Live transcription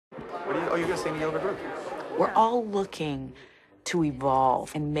Oh, you're going to sing the Yellow Brick Road. We're all looking to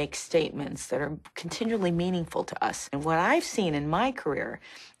evolve and make statements that are continually meaningful to us. And what I've seen in my career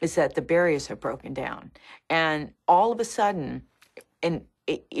is that the barriers have broken down. And all of a sudden, and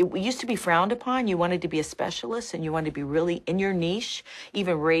it used to be frowned upon. You wanted to be a specialist and you wanted to be really in your niche.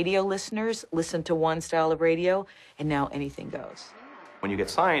 Even radio listeners listen to one style of radio, and now anything goes. When you get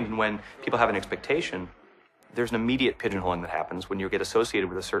signed and when people have an expectation, there's an immediate pigeonholing that happens when you get associated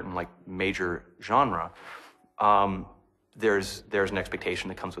with a certain major genre. There's an expectation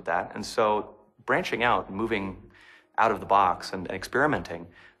that comes with that. And so branching out, moving out of the box and experimenting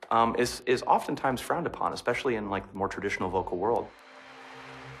is oftentimes frowned upon, especially in the more traditional vocal world.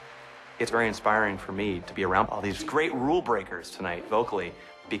 It's very inspiring for me to be around all these great rule breakers tonight vocally,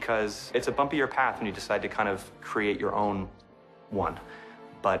 because it's a bumpier path when you decide to kind of create your own one,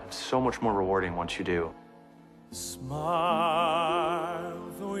 but so much more rewarding once you do. Smile,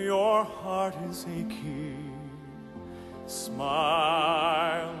 though your heart is aching.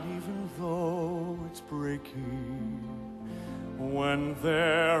 Smile, even though it's breaking. When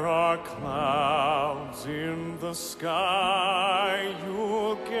there are clouds in the sky,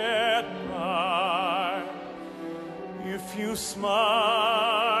 you'll get by. If you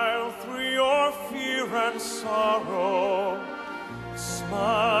smile through your fear and sorrow,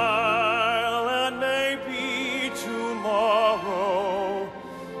 smile and maybe tomorrow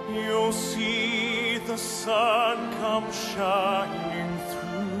you'll see the sun come shining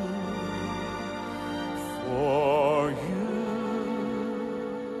through for you.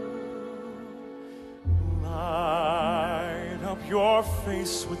 Light up your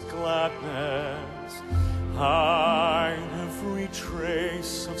face with gladness, hide every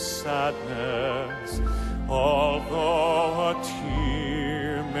trace of sadness. Although a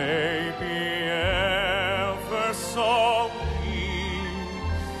tear may be ever so deep,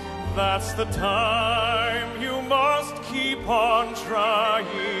 that's the time you must keep on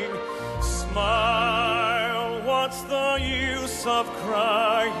trying. Smile, what's the use of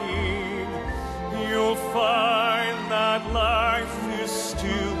crying? You'll find that life is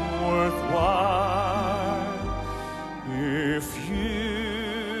still worthwhile if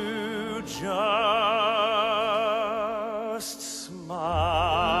you just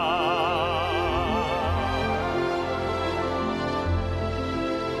smile.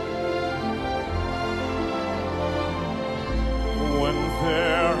 When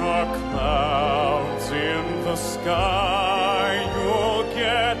there are clouds in the sky, you'll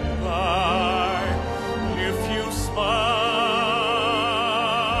get by if you smile.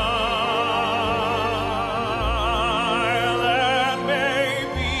 And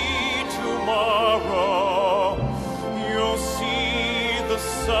maybe tomorrow you'll see the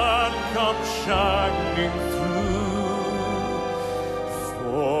sun come shining through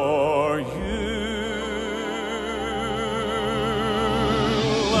for you.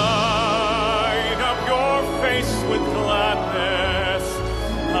 Light up your face with gladness,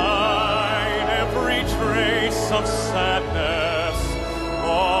 hide every trace of sadness.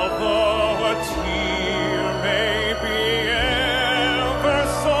 Although a tear may be ever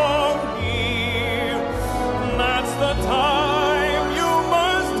so near, that's the time you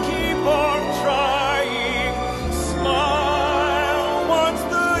must keep on trying. Smile, what's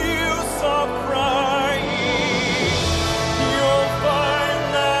the use of crying? You'll find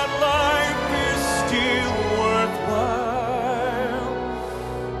that life is still worthwhile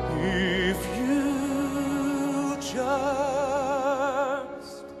if you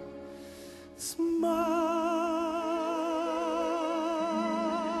just smile.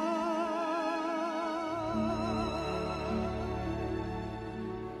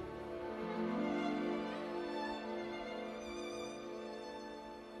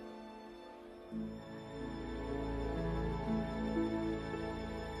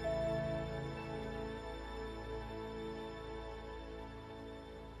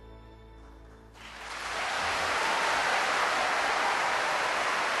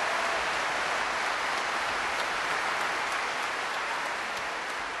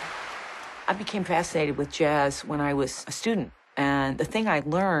 I became fascinated with jazz when I was a student. And the thing I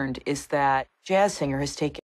learned is that jazz singer has taken